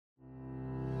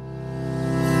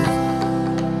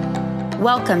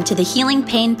Welcome to the Healing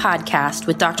Pain Podcast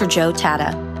with Dr. Joe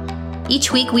Tata.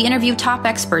 Each week, we interview top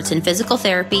experts in physical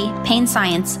therapy, pain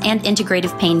science, and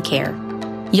integrative pain care.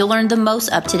 You'll learn the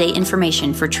most up-to-date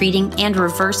information for treating and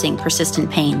reversing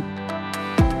persistent pain.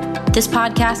 This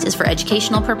podcast is for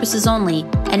educational purposes only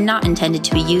and not intended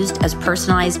to be used as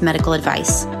personalized medical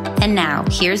advice. And now,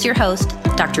 here's your host,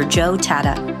 Dr. Joe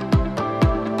Tata.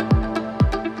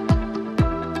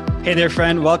 Hey there,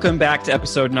 friend. Welcome back to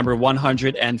episode number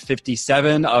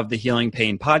 157 of the Healing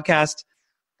Pain Podcast.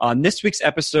 On this week's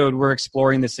episode, we're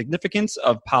exploring the significance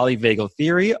of polyvagal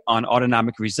theory on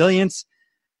autonomic resilience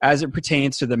as it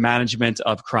pertains to the management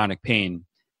of chronic pain.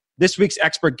 This week's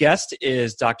expert guest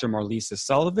is Dr. Marlysa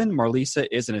Sullivan. Marlysa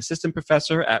is an assistant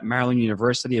professor at Maryland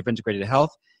University of Integrated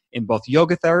Health in both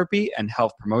yoga therapy and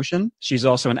health promotion. She's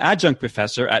also an adjunct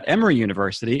professor at Emory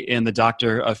University in the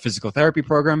Doctor of Physical Therapy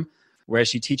program, where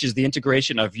she teaches the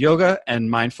integration of yoga and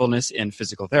mindfulness in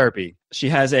physical therapy. She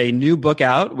has a new book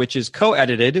out, which is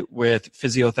co-edited with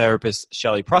physiotherapist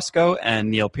Shelley Prusco and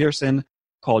Neil Pearson,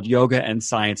 called Yoga and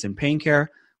Science in Pain Care,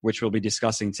 which we'll be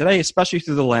discussing today, especially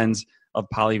through the lens of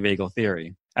polyvagal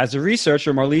theory. As a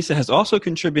researcher, Marlysa has also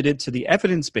contributed to the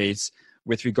evidence base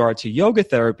with regard to yoga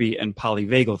therapy and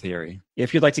polyvagal theory.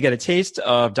 If you'd like to get a taste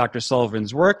of Dr.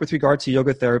 Sullivan's work with regard to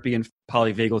yoga therapy and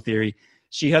polyvagal theory,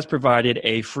 she has provided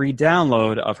a free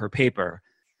download of her paper.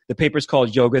 The paper is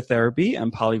called Yoga Therapy and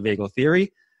Polyvagal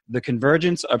Theory, The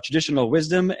Convergence of Traditional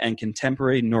Wisdom and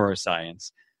Contemporary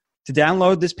Neuroscience. To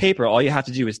download this paper, all you have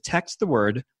to do is text the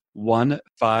word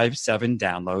 157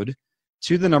 download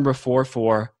to the number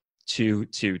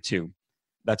 44222.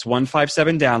 That's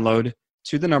 157 download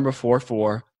to the number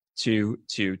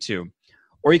 44222.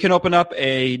 Or you can open up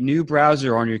a new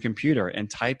browser on your computer and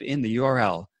type in the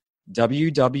URL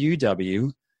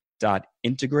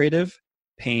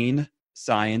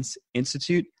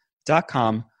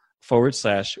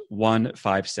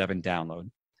www.integrativepainscienceinstitute.com/157 download.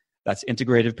 That's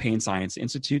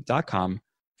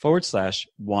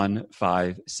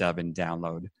integrativepainscienceinstitute.com/157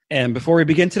 download. And before we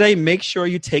begin today, make sure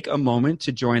you take a moment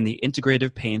to join the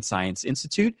Integrative Pain Science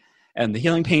Institute and the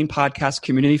Healing Pain Podcast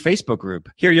Community Facebook group.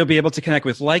 Here you'll be able to connect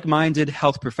with like-minded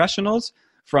health professionals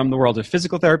from the world of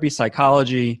physical therapy,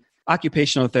 psychology,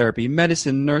 occupational therapy,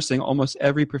 medicine, nursing. Almost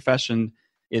every profession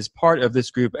is part of this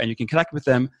group, and you can connect with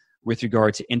them with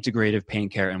regard to integrative pain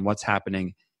care and what's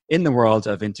happening in the world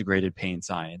of integrated pain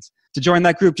science. To join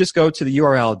that group, just go to the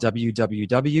URL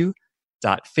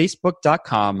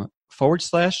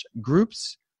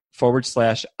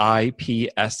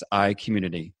www.facebook.com/groups/IPSI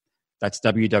community. That's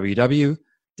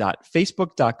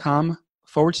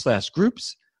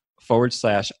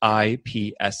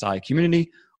www.facebook.com/groups/IPSI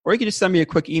community. Or you can just send me a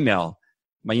quick email.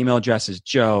 My email address is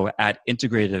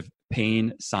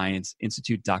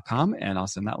joe@integrativepainscienceinstitute.com, and I'll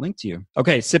send that link to you.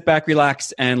 Okay, sit back,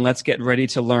 relax, and let's get ready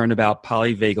to learn about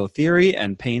polyvagal theory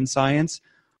and pain science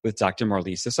with Dr.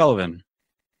 Marlysa Sullivan.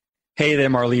 Hey there,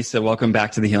 Marlysa. Welcome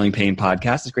back to the Healing Pain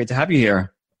Podcast. It's great to have you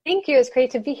here. Thank you. It's great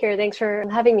to be here. Thanks for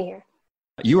having me here.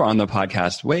 You were on the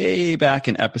podcast way back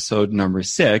in episode number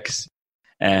 6,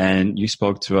 and you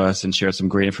spoke to us and shared some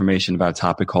great information about a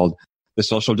topic called the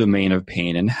social domain of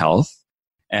pain and health.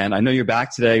 And I know you're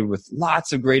back today with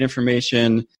lots of great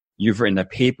information. You've written a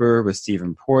paper with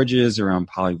Stephen Porges around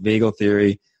polyvagal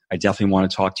theory. I definitely want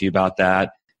to talk to you about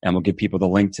that. And we'll give people the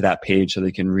link to that page so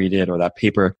they can read it, or that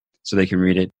paper so they can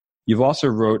read it. You've also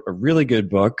wrote a really good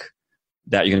book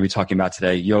that you're going to be talking about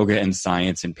today, Yoga and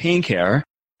Science in Pain Care.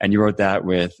 And you wrote that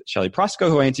with Shelley Prusco,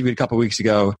 who I interviewed a couple of weeks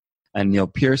ago, and Neil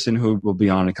Pearson, who will be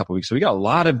on in a couple of weeks. So we got a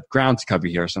lot of ground to cover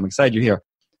here. So I'm excited you're here.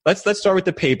 Let's start with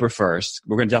the paper first.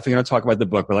 We're definitely going to talk about the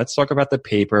book, but let's talk about the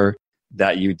paper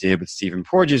that you did with Stephen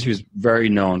Porges, who's very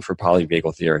known for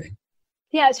polyvagal theory.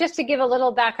 Yeah, it's just to give a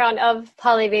little background of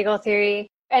polyvagal theory.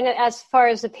 And as far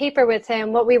as the paper with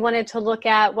him, what we wanted to look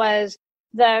at was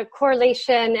the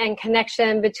correlation and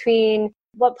connection between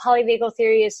what polyvagal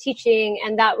theory is teaching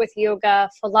and that with yoga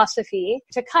philosophy,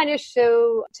 to kind of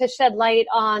shed light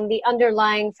on the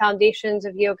underlying foundations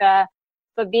of yoga,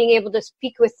 but being able to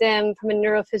speak with them from a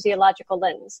neurophysiological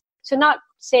lens. So not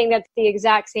saying that's the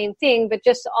exact same thing, but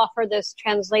just to offer this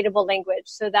translatable language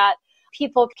so that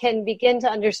people can begin to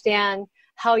understand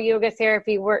how yoga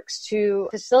therapy works to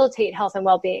facilitate health and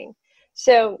well-being.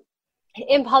 So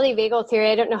in polyvagal theory,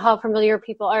 I don't know how familiar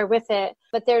people are with it,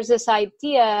 but there's this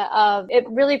idea of it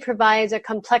really provides a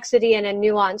complexity and a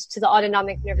nuance to the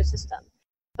autonomic nervous system.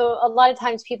 So a lot of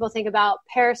times people think about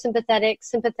parasympathetic,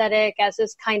 sympathetic as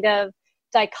this kind of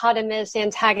dichotomous,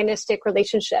 antagonistic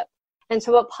relationship. And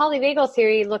so what polyvagal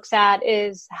theory looks at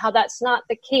is how that's not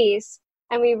the case.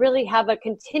 And we really have a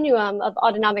continuum of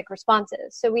autonomic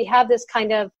responses. So we have this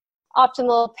kind of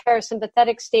optimal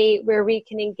parasympathetic state where we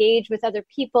can engage with other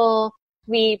people.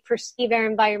 We perceive our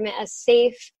environment as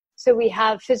safe. So we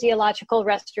have physiological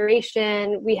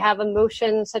restoration. We have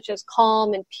emotions such as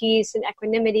calm and peace and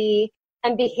equanimity,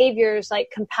 and behaviors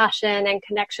like compassion and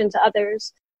connection to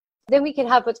others. Then we can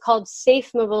have what's called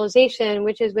safe mobilization,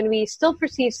 which is when we still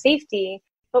perceive safety,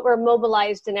 but we're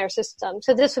mobilized in our system.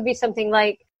 So this would be something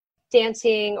like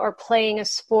dancing or playing a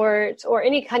sport or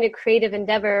any kind of creative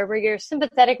endeavor where your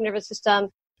sympathetic nervous system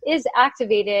is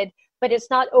activated, but it's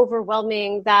not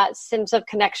overwhelming that sense of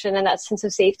connection and that sense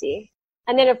of safety.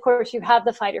 And then, of course, you have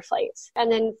the fight or flight.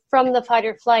 And then from the fight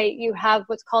or flight, you have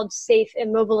what's called safe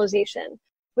immobilization,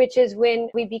 which is when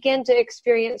we begin to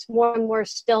experience more and more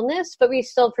stillness, but we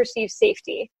still perceive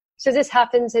safety. So this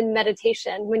happens in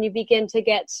meditation when you begin to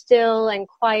get still and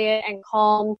quiet and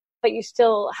calm, but you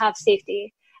still have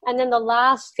safety. And then the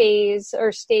last phase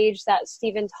or stage that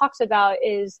Stephen talks about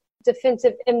is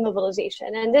defensive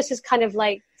immobilization. And this is kind of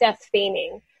like death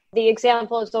feigning. The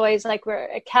example is always like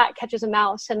where a cat catches a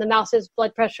mouse and the mouse's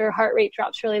blood pressure, heart rate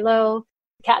drops really low.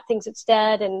 The cat thinks it's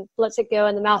dead and lets it go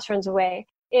and the mouse runs away.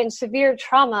 In severe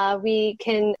trauma, we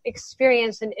can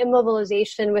experience an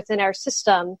immobilization within our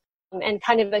system and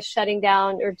kind of a shutting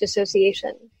down or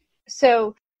dissociation.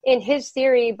 So in his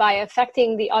theory, by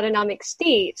affecting the autonomic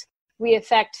state, we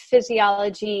affect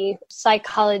physiology,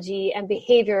 psychology, and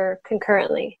behavior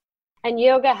concurrently. And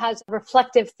yoga has a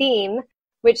reflective theme,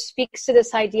 which speaks to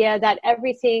this idea that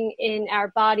everything in our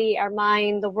body, our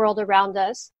mind, the world around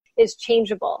us is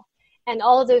changeable. And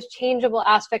all of those changeable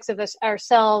aspects of us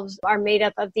ourselves are made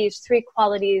up of these three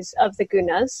qualities of the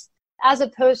gunas, as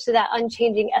opposed to that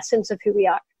unchanging essence of who we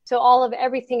are. So all of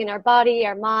everything in our body,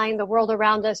 our mind, the world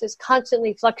around us is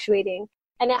constantly fluctuating.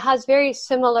 And it has very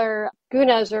similar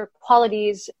gunas or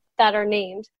qualities that are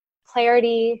named.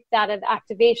 Clarity, that of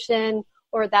activation,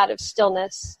 or that of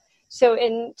stillness. So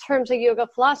in terms of yoga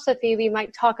philosophy, we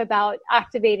might talk about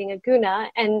activating a guna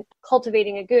and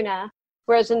cultivating a guna,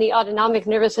 whereas in the autonomic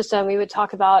nervous system, we would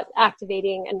talk about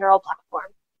activating a neural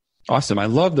platform. Awesome. I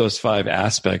love those 5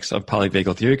 aspects of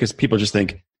polyvagal theory because people just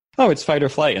think, oh, it's fight or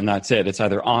flight, and that's it. It's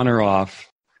either on or off.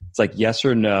 It's like yes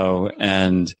or no.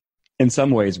 And in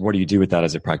some ways, what do you do with that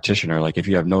as a practitioner? Like if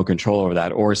you have no control over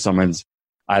that, or someone's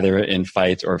either in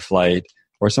fight or flight,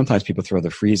 or sometimes people throw the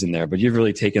freeze in there, but you've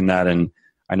really taken that, and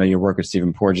I know your work with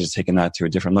Stephen Porges has taken that to a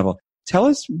different level. Tell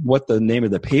us what the name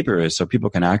of the paper is so people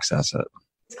can access it.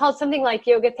 It's called something like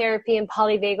Yoga Therapy and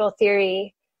Polyvagal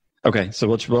Theory. Okay, so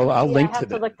I'll link to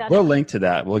that. We'll link to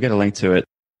that. We'll get a link to it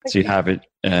so you have it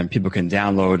and people can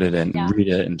download it and read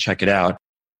it and check it out.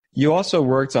 You also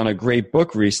worked on a great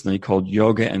book recently called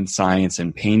Yoga and Science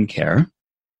and Pain Care.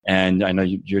 And I know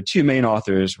your 2 main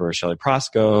authors were Shelley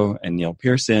Prosko and Neil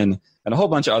Pearson, and a whole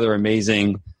bunch of other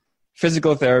amazing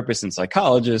physical therapists and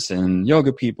psychologists and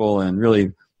yoga people, and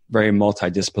really very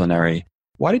multidisciplinary.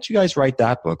 Why did you guys write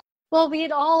that book? Well, we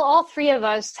had all 3 of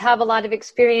us have a lot of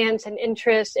experience and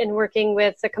interest in working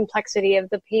with the complexity of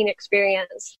the pain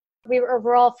experience.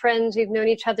 We're all friends. We've known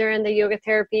each other in the yoga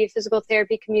therapy, physical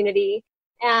therapy community.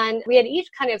 And we had each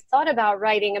kind of thought about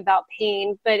writing about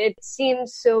pain, but it seemed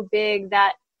so big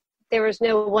that there was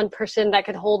no one person that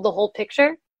could hold the whole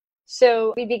picture.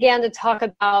 So we began to talk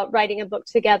about writing a book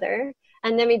together.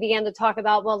 And then we began to talk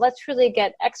about, well, let's really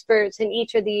get experts in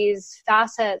each of these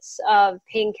facets of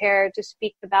pain care to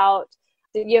speak about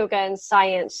the yoga and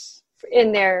science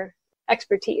in their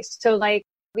expertise. So like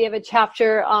we have a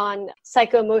chapter on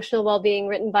psycho-emotional well-being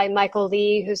written by Michael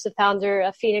Lee, who's the founder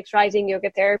of Phoenix Rising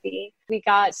Yoga Therapy. We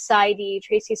got Saidi,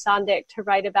 Tracy Sondick, to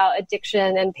write about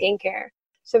addiction and pain care.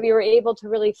 So we were able to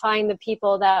really find the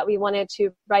people that we wanted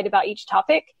to write about each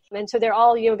topic. And so they're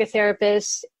all yoga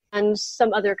therapists and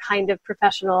some other kind of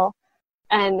professional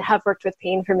and have worked with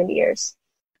pain for many years.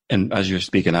 And as you're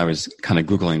speaking, I was kind of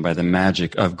Googling by the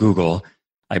magic of Google.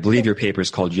 I believe your paper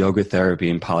is called Yoga Therapy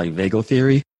and Polyvagal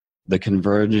Theory, the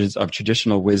Convergence of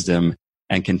Traditional Wisdom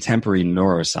and Contemporary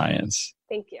Neuroscience.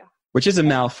 Thank you. Which is a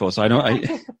mouthful, so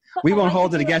we won't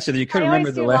hold it against you. You couldn't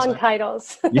remember the last long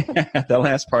titles. Yeah, the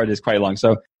last part is quite long.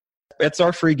 So it's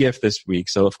our free gift this week.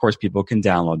 So of course people can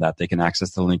download that. They can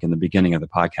access the link in the beginning of the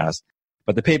podcast.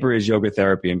 But the paper is Yoga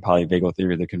Therapy and Polyvagal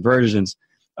Theory, the Convergence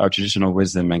of Traditional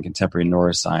Wisdom and Contemporary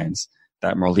Neuroscience,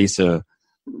 that Marlysa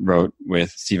wrote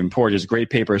with Stephen Porges. Great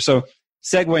paper. So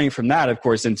segueing from that, of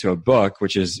course, into a book,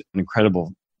 which is an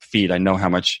incredible feat. I know how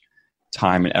much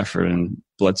time and effort and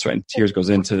blood, sweat, and tears goes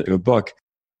into a book.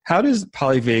 How does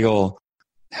Polyvagal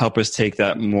help us take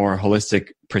that more holistic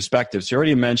perspective? So you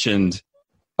already mentioned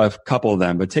a couple of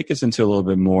them, but take us into a little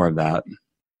bit more of that.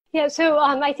 Yeah, so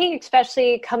I think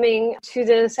especially coming to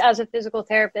this as a physical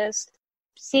therapist,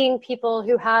 seeing people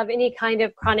who have any kind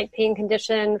of chronic pain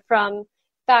condition, from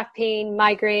back pain,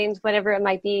 migraines, whatever it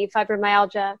might be,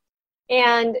 fibromyalgia.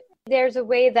 And there's a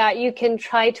way that you can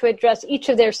try to address each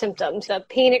of their symptoms, the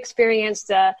pain experience,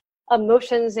 the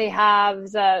emotions they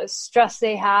have, the stress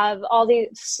they have, all the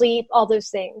sleep, all those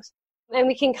things. And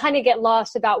we can kind of get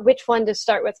lost about which one to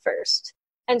start with first.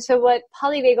 And so what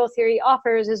polyvagal theory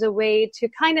offers is a way to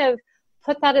kind of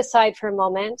put that aside for a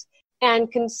moment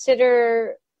and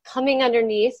consider coming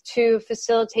underneath to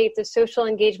facilitate the social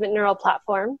engagement neural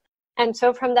platform. And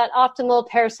so from that optimal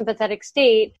parasympathetic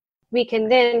state, we can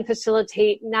then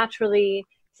facilitate naturally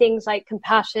things like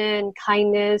compassion,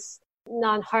 kindness,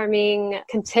 non-harming,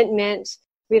 contentment,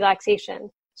 relaxation,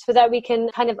 so that we can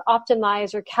kind of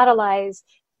optimize or catalyze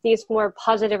these more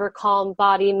positive or calm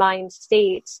body, mind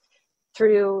states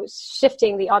through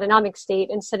shifting the autonomic state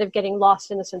instead of getting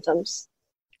lost in the symptoms.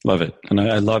 Love it. And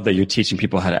I love that you're teaching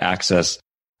people how to access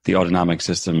the autonomic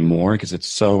system more, because it's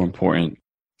so important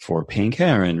for pain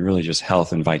care and really just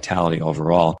health and vitality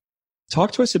overall.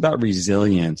 Talk to us about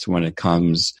resilience when it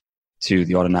comes to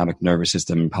the autonomic nervous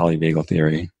system and polyvagal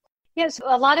theory. Yes,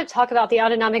 a lot of talk about the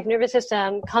autonomic nervous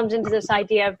system comes into this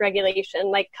idea of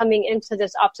regulation, like coming into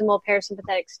this optimal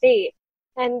parasympathetic state.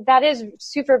 And that is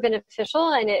super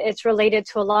beneficial, and it's related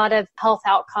to a lot of health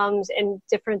outcomes and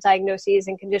different diagnoses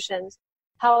and conditions.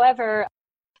 However,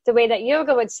 the way that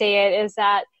yoga would say it is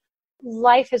that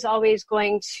life is always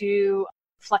going to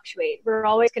fluctuate. We're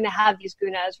always going to have these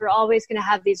gunas. We're always going to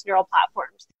have these neural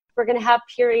platforms. We're going to have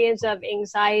periods of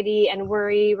anxiety and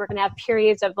worry. We're going to have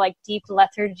periods of like deep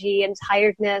lethargy and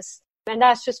tiredness. And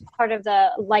that's just part of the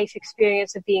life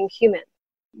experience of being human.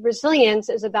 Resilience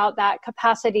is about that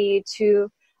capacity to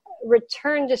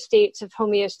return to states of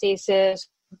homeostasis,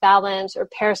 balance, or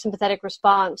parasympathetic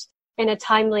response in a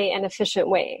timely and efficient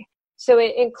way. So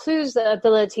it includes the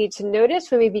ability to notice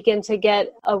when we begin to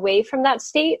get away from that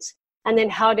state, and then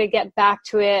how to get back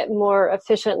to it more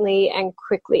efficiently and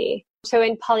quickly. So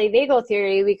in polyvagal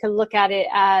theory, we can look at it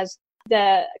as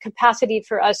the capacity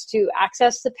for us to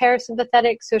access the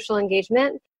parasympathetic social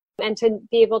engagement and to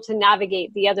be able to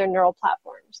navigate the other neural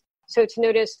platforms. So to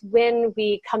notice when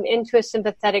we come into a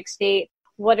sympathetic state,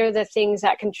 what are the things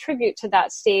that contribute to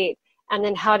that state, and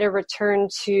then how to return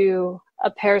to a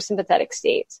parasympathetic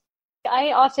state.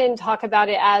 I often talk about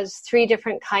it as 3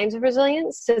 different kinds of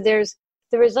resilience. So there's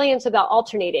the resilience about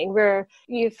alternating, where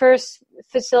you first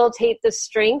facilitate the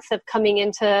strength of coming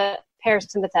into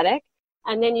parasympathetic,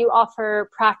 and then you offer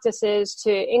practices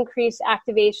to increase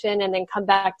activation and then come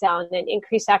back down, and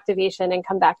increase activation and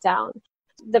come back down.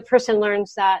 The person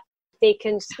learns that they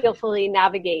can skillfully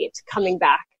navigate coming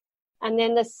back. And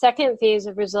then the second phase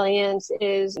of resilience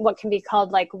is what can be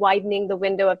called like widening the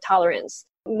window of tolerance,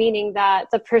 meaning that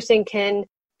the person can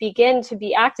begin to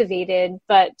be activated,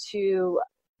 but to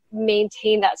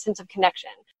maintain that sense of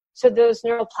connection. So those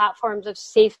neural platforms of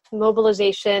safe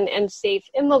mobilization and safe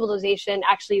immobilization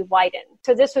actually widen.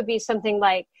 So this would be something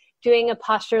like doing a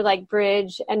posture like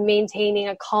bridge and maintaining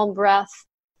a calm breath,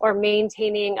 or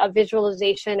maintaining a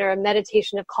visualization or a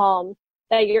meditation of calm,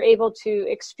 that you're able to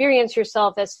experience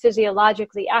yourself as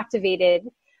physiologically activated,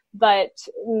 but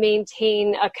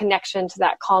maintain a connection to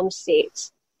that calm state.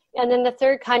 And then the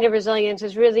third kind of resilience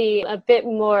is really a bit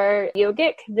more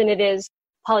yogic than it is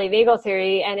polyvagal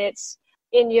theory. And it's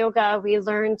in yoga, we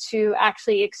learn to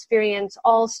actually experience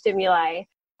all stimuli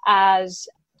as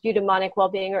eudaimonic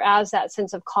well-being, or as that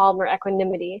sense of calm or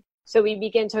equanimity. So we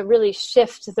begin to really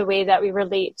shift the way that we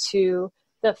relate to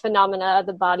the phenomena of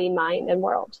the body, mind, and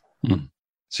world.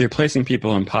 So you're placing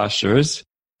people in postures,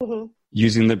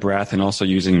 using the breath, and also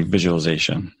using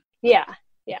visualization. Yeah.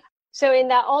 So in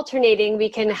that alternating, we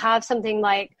can have something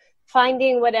like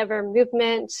finding whatever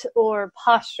movement or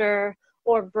posture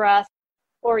or breath,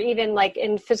 or even like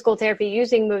in physical therapy,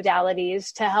 using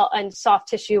modalities to help, and soft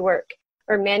tissue work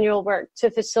or manual work to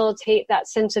facilitate that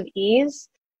sense of ease,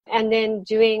 and then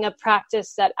doing a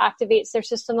practice that activates their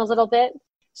system a little bit.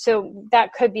 So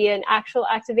that could be an actual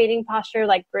activating posture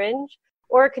like bridge,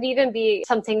 or it could even be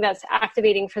something that's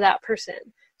activating for that person.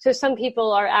 So some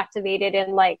people are activated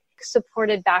in like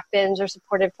supported back bends or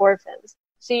supported forward bends.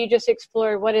 So you just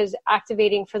explore what is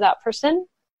activating for that person,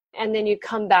 and then you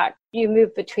come back, you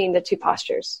move between the 2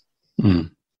 postures.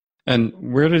 And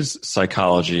where does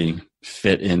psychology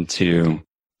fit into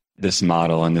this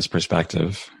model and this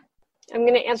perspective? I'm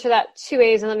going to answer that 2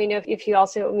 ways, and let me know if you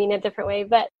also mean a different way.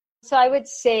 But so I would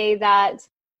say that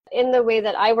in the way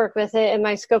that I work with it in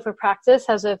my scope of practice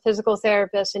as a physical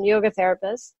therapist and yoga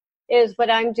therapist, is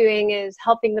what I'm doing is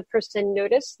helping the person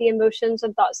notice the emotions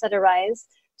and thoughts that arise,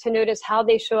 to notice how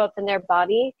they show up in their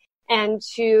body, and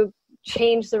to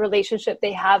change the relationship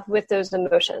they have with those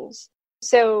emotions.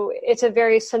 So it's a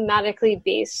very somatically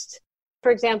based.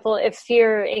 For example, if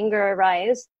fear or anger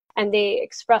arise and they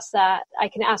express that, I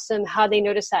can ask them how they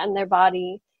notice that in their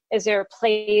body. Is there a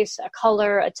place, a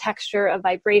color, a texture, a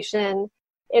vibration?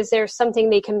 Is there something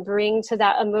they can bring to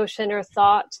that emotion or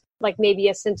thought, like maybe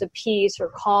a sense of peace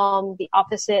or calm, the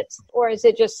opposite? Or is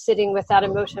it just sitting with that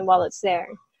emotion while it's there?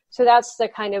 So that's the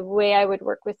kind of way I would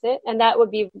work with it. And that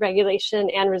would be regulation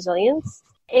and resilience.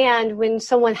 And when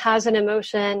someone has an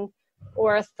emotion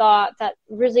or a thought that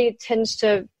really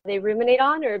they ruminate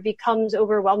on or becomes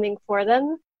overwhelming for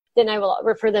them, then I will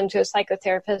refer them to a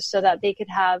psychotherapist so that they could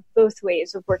have both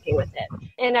ways of working with it.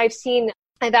 And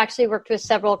I've actually worked with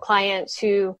several clients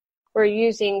who were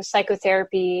using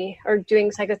psychotherapy or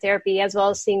doing psychotherapy as well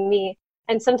as seeing me.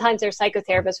 And sometimes their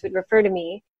psychotherapist would refer to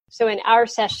me. So in our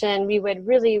session, we would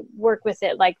really work with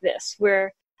it like this,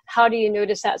 where how do you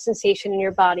notice that sensation in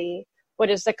your body? What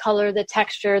is the color, the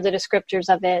texture, the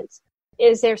descriptors of it?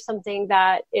 Is there something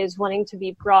that is wanting to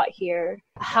be brought here?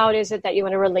 How is it that you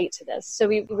want to relate to this? So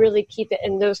we really keep it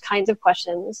in those kinds of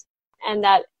questions, and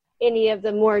that any of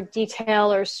the more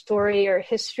detail or story or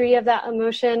history of that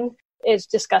emotion is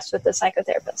discussed with the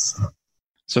psychotherapist.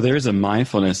 So there is a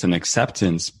mindfulness and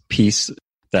acceptance piece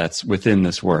that's within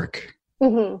this work.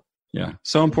 Mm-hmm. Yeah.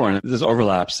 So important. There's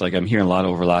overlaps. Like I'm hearing a lot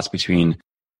of overlaps between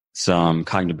some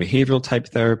cognitive behavioral type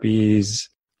therapies,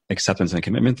 acceptance and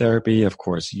commitment therapy, of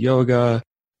course, yoga.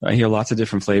 I hear lots of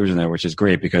different flavors in there, which is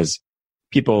great because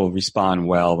people respond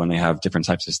well when they have different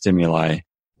types of stimuli.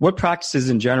 What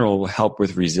practices in general will help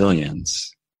with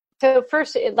resilience? So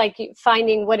first, like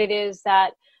finding what it is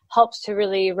that helps to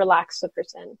really relax the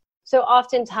person. So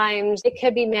oftentimes it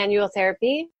could be manual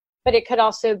therapy, but it could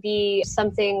also be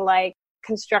something like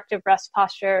constructive rest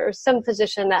posture or some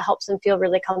position that helps them feel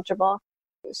really comfortable.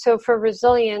 So for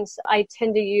resilience, I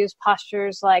tend to use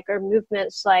postures or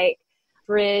movements like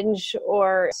bridge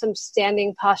or some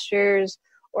standing postures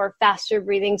or faster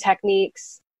breathing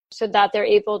techniques so that they're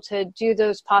able to do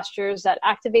those postures that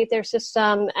activate their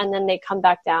system and then they come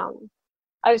back down.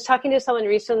 I was talking to someone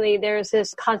recently. There's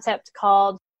this concept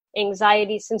called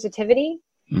anxiety sensitivity,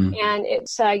 and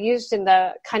it's used in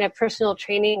the kind of personal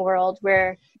training world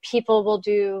where people will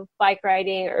do bike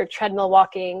riding or treadmill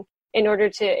walking in order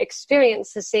to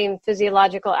experience the same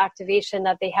physiological activation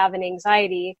that they have in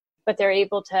anxiety, but they're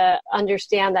able to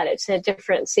understand that it's a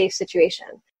different, safe situation.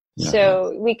 Yeah.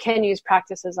 So we can use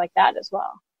practices like that as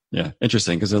well. Yeah,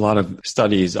 interesting, because a lot of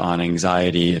studies on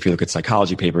anxiety, if you look at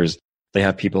psychology papers, they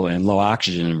have people in low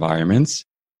oxygen environments,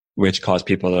 which cause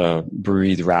people to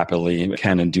breathe rapidly. It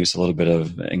can induce a little bit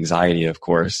of anxiety, of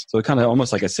course. So kind of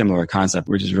almost like a similar concept,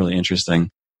 which is really interesting.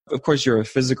 Of course, you're a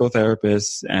physical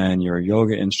therapist and you're a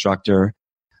yoga instructor.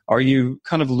 Are you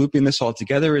kind of looping this all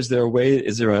together? Is there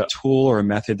a tool or a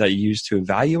method that you use to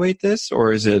evaluate this?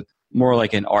 Or is it more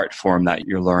like an art form that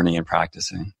you're learning and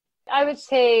practicing? I would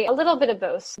say a little bit of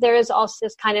both. There is also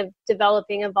this kind of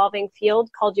developing, evolving field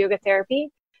called yoga therapy.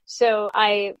 So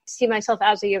I see myself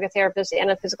as a yoga therapist and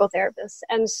a physical therapist.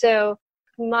 And so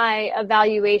my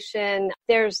evaluation,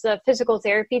 there's the physical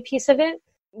therapy piece of it,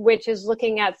 which is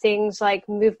looking at things like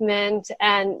movement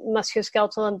and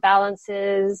musculoskeletal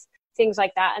imbalances, things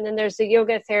like that. And then there's the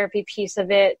yoga therapy piece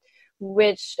of it,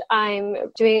 which I'm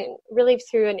doing really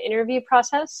through an interview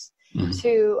process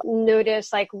to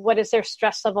notice what is their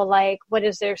stress level like, what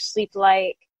is their sleep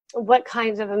like, what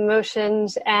kinds of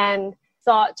emotions and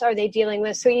thoughts are they dealing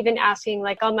with. So even asking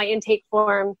on my intake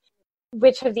form,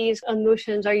 which of these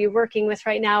emotions are you working with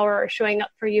right now or are showing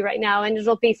up for you right now? And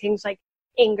it'll be things like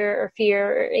anger or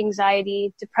fear or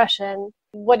anxiety, depression.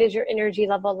 What is your energy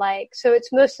level like? So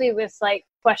it's mostly with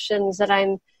questions that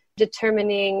I'm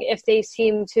determining if they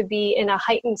seem to be in a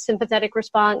heightened sympathetic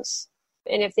response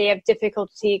and if they have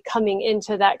difficulty coming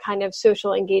into that kind of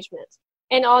social engagement.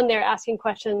 And on there asking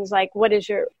questions like, what is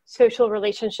your social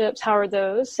relationships? How are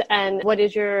those? And what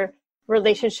is your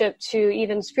relationship to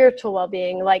even spiritual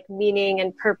well-being, like meaning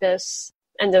and purpose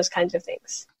and those kinds of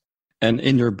things? And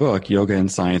in your book, Yoga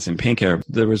and Science and Pain Care,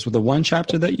 there was the one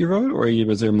chapter that you wrote, or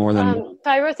was there more than... So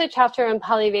I wrote the chapter on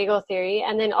polyvagal theory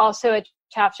and then also a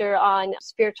chapter on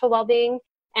spiritual well-being.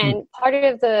 And part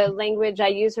of the language I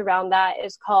use around that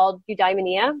is called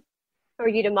eudaimonia, or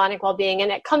eudaimonic well-being. And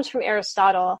it comes from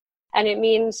Aristotle, and it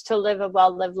means to live a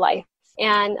well-lived life.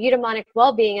 And eudaimonic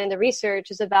well-being in the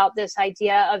research is about this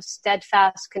idea of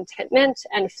steadfast contentment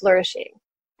and flourishing.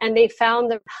 And they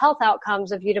found the health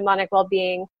outcomes of eudaimonic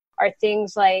well-being are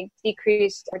things like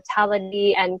decreased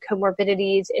mortality and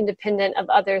comorbidities independent of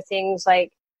other things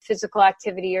like physical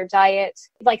activity or diet,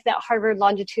 like that Harvard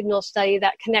longitudinal study,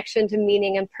 that connection to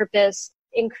meaning and purpose,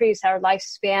 increase our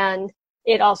lifespan.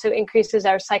 It also increases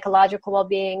our psychological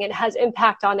well-being. It has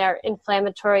impact on our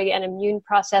inflammatory and immune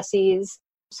processes.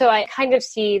 So I kind of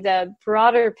see the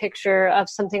broader picture of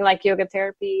something like yoga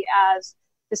therapy as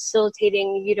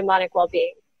facilitating eudaimonic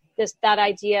well-being. That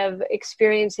idea of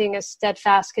experiencing a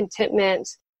steadfast contentment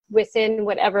within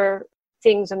whatever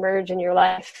things emerge in your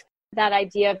life. That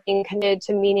idea of being committed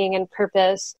to meaning and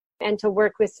purpose and to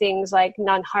work with things like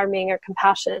non-harming or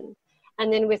compassion.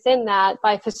 And then within that,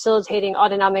 by facilitating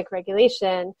autonomic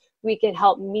regulation, we can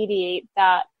help mediate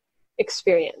that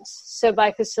experience. So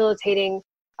by facilitating,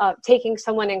 taking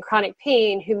someone in chronic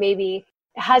pain who maybe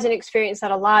hasn't experienced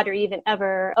that a lot or even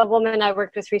ever. A woman I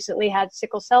worked with recently had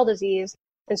sickle cell disease,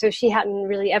 and so she hadn't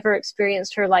really ever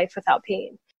experienced her life without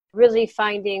pain. Really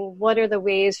finding what are the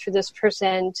ways for this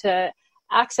person to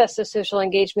access the social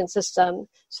engagement system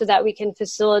so that we can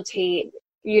facilitate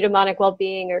eudaimonic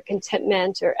well-being or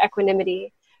contentment or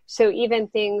equanimity. So even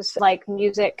things like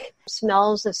music,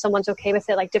 smells, if someone's okay with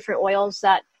it, like different oils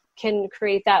that can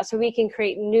create that. So we can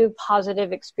create new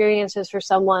positive experiences for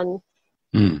someone.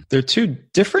 They're two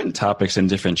different topics in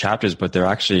different chapters, but they're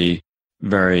actually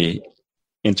very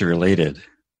interrelated.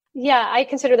 Yeah, I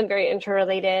consider them very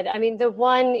interrelated. I mean, the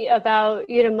one about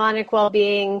eudaimonic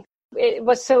well-being, it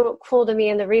was so cool to me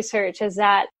in the research is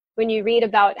that when you read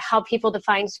about how people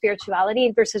define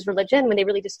spirituality versus religion, when they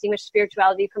really distinguish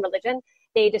spirituality from religion,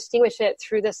 they distinguish it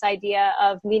through this idea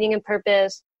of meaning and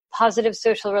purpose, positive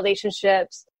social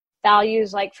relationships,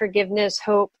 values like forgiveness,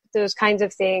 hope, those kinds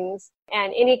of things,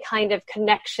 and any kind of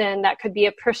connection that could be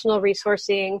a personal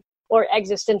resourcing or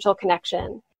existential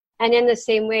connection. And in the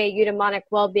same way, eudaimonic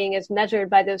well-being is measured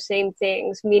by those same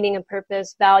things, meaning and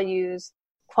purpose, values,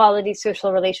 quality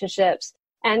social relationships,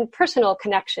 and personal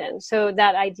connection. So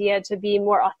that idea to be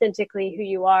more authentically who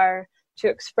you are, to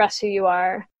express who you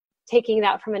are, taking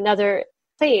that from another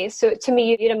place. So to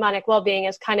me, eudaimonic well-being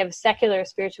is kind of secular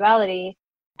spirituality,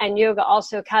 and yoga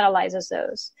also catalyzes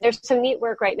those. There's some neat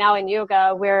work right now in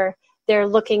yoga where they're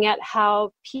looking at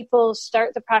how people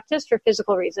start the practice for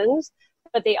physical reasons,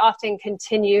 but they often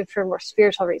continue for more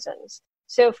spiritual reasons.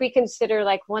 So if we consider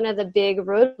like one of the big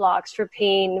roadblocks for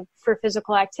pain for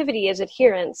physical activity is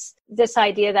adherence, this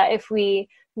idea that if we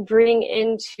bring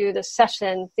into the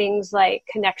session things like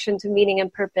connection to meaning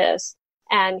and purpose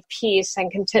and peace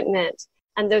and contentment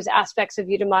and those aspects of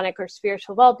eudaimonic or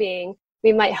spiritual well-being,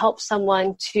 we might help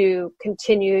someone to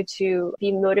continue to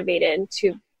be motivated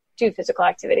to do physical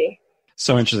activity.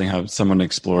 So interesting how someone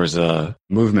explores a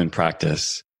movement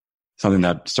practice, something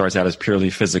that starts out as purely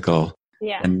physical,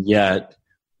 and yet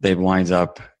they wind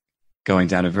up going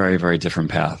down a very, very different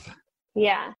path.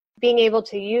 Yeah. Being able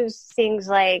to use things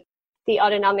like the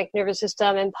autonomic nervous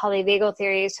system and polyvagal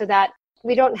theory so that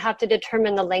we don't have to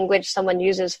determine the language someone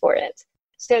uses for it.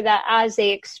 So that as they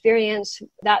experience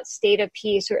that state of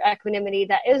peace or equanimity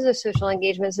that is a social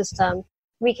engagement system,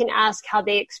 we can ask how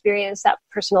they experience that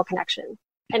personal connection.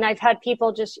 And I've had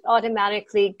people just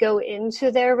automatically go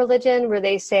into their religion where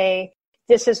they say,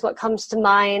 this is what comes to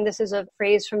mind. This is a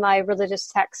phrase from my religious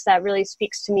text that really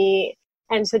speaks to me.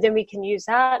 And so then we can use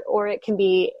that, or it can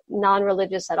be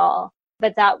non-religious at all.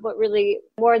 But that what really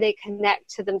more they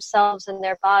connect to themselves and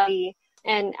their body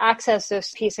and access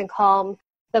those peace and calm,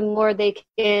 the more they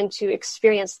begin to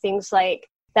experience things like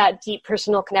that deep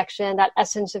personal connection, that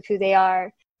essence of who they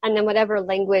are. And then whatever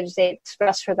language they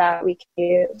express for that, we can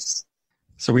use.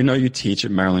 So we know you teach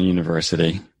at Maryland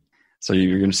University. So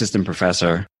you're an assistant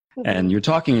professor. And you're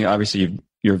talking, obviously,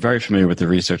 you're very familiar with the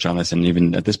research on this, and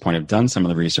even at this point have done some of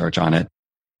the research on it.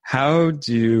 How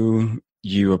do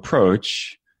you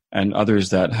approach, and others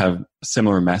that have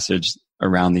similar message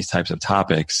around these types of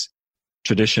topics,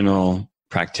 traditional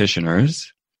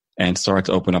practitioners, and start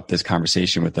to open up this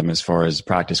conversation with them as far as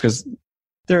practice? Because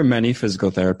there are many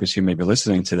physical therapists who may be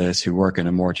listening to this who work in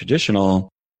a more traditional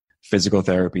physical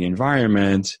therapy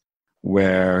environment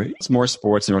where it's more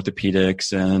sports and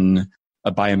orthopedics and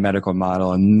a biomedical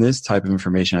model, and this type of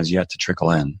information has yet to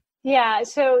trickle in. Yeah,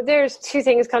 so there's two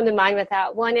things come to mind with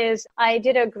that. One is I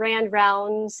did a grand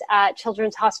rounds at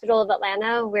Children's Hospital of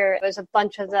Atlanta where it was a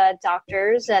bunch of the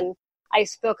doctors, and I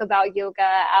spoke about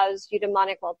yoga as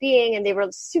eudaimonic well-being, and they were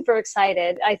super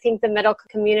excited. I think the medical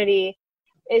community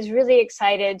is really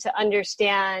excited to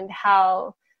understand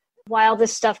how while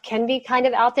this stuff can be kind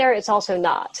of out there, it's also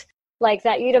not. Like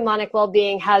that eudaimonic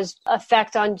well-being has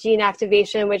effect on gene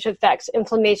activation, which affects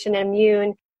inflammation and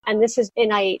immune. And this is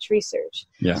NIH research.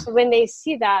 Yeah. So when they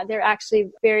see that, they're actually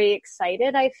very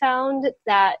excited, I found,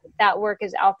 that that work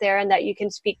is out there and that you can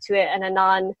speak to it in a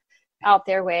non-out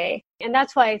there way. And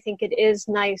that's why I think it is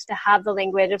nice to have the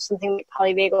language of something like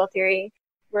polyvagal theory,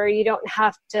 where you don't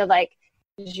have to like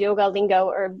yoga lingo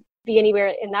or be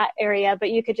anywhere in that area,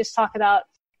 but you could just talk about,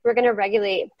 we're going to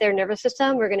regulate their nervous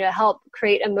system. We're going to help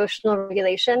create emotional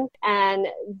regulation, and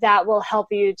that will help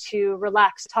you to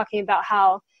relax. Talking about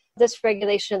how this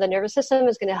regulation of the nervous system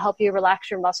is going to help you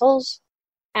relax your muscles,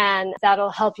 and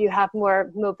that'll help you have more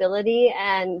mobility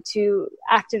and to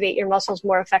activate your muscles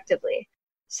more effectively.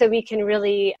 So we can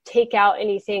really take out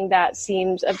anything that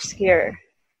seems obscure.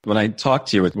 When I talk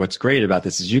to you, what's great about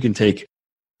this is you can take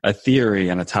a theory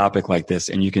and a topic like this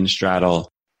and you can straddle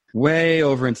way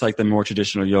over into like the more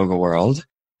traditional yoga world.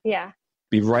 Yeah.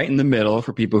 Be right in the middle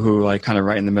for people who like kind of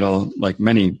right in the middle, like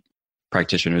many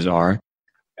practitioners are.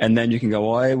 And then you can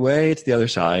go way to the other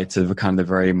side to the kind of the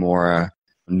very more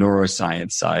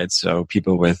neuroscience side. So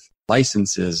people with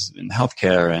licenses in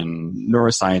healthcare and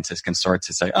neuroscientists can start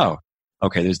to say, oh,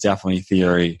 okay, there's definitely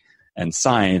theory and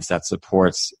science that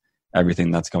supports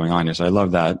everything that's going on here. So I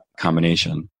love that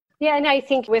combination. Yeah, and I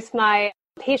think with my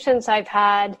patients I've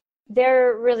had,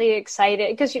 they're really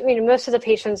excited because most of the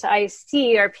patients I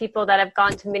see are people that have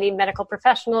gone to many medical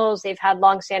professionals. They've had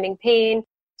longstanding pain.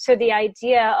 So the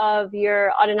idea of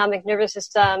your autonomic nervous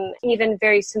system, even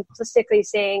very simplistically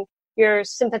saying your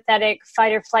sympathetic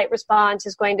fight or flight response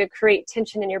is going to create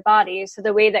tension in your body. So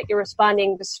the way that you're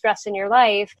responding to stress in your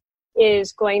life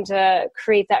is going to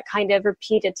create that kind of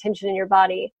repeated tension in your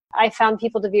body. I found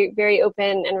people to be very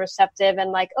open and receptive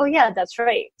and like, oh yeah, that's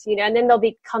right. And then they'll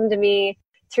come to me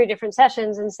through different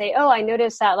sessions and say, oh, I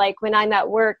noticed that like when I'm at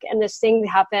work and this thing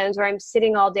happens or I'm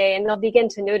sitting all day, and they'll begin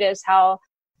to notice how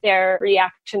their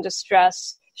reaction to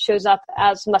stress shows up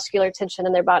as muscular tension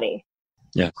in their body.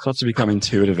 Yeah, it starts to become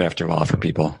intuitive after a while for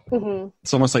people. Mm-hmm.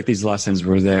 It's almost like these lessons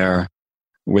were there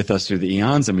with us through the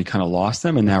eons and we kind of lost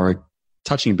them, and now we're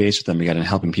touching base with them again and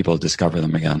helping people discover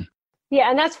them again. Yeah,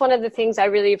 and that's one of the things I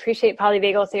really appreciate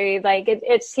polyvagal theory. Like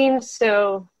it seems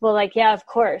so, well, like, yeah, of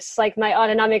course, like my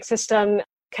autonomic system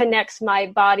connects my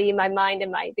body, my mind,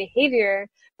 and my behavior.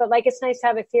 But like, it's nice to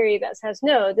have a theory that says,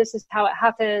 no, this is how it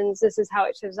happens. This is how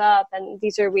it shows up. And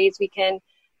these are ways we can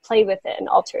play with it and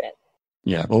alter it.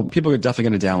 Yeah. Well, people are definitely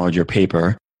going to download your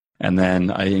paper. And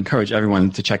then I encourage everyone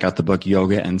to check out the book,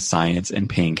 Yoga and Science in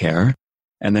Pain Care.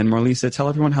 And then Marlysa, tell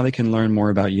everyone how they can learn more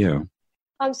about you.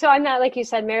 So I'm at, like you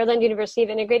said, Maryland University of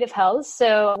Integrative Health.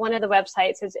 So one of the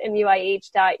websites is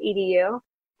muih.edu.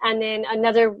 And then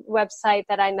another website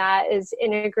that I'm at is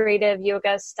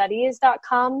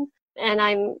integrativeyogastudies.com. And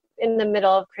I'm in the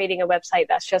middle of creating a website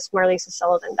that's just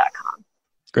marlysasullivan.com.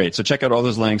 Great. So check out all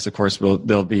those links. Of course,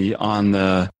 they'll be on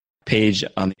the page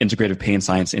on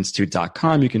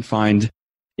integrativepainscienceinstitute.com. You can find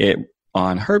it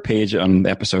on her page on the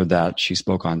episode that she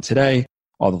spoke on today.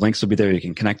 All the links will be there. You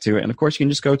can connect to it. And of course, you can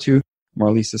just go to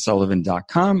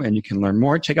marlysasullivan.com and you can learn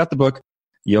more. Check out the book,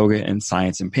 Yoga and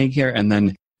Science in Pain Care, and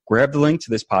then grab the link to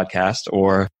this podcast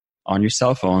or on your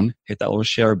cell phone, hit that little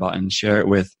share button, share it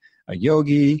with a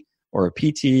yogi or a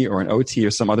PT or an OT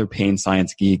or some other pain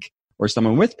science geek or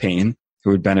someone with pain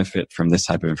who would benefit from this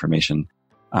type of information.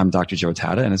 I'm Dr. Joe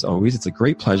Tata, and as always, it's a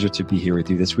great pleasure to be here with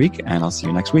you this week, and I'll see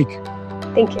you next week.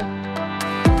 Thank you.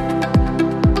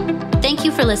 Thank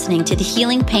you for listening to the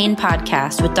Healing Pain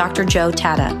Podcast with Dr. Joe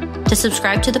Tata. To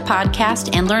subscribe to the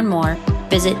podcast and learn more,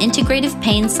 visit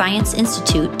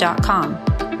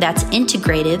integrativepainscienceinstitute.com. That's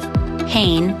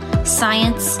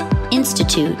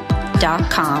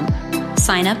integrativepainscienceinstitute.com.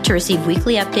 Sign up to receive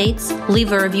weekly updates,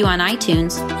 leave a review on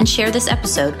iTunes, and share this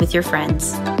episode with your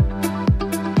friends.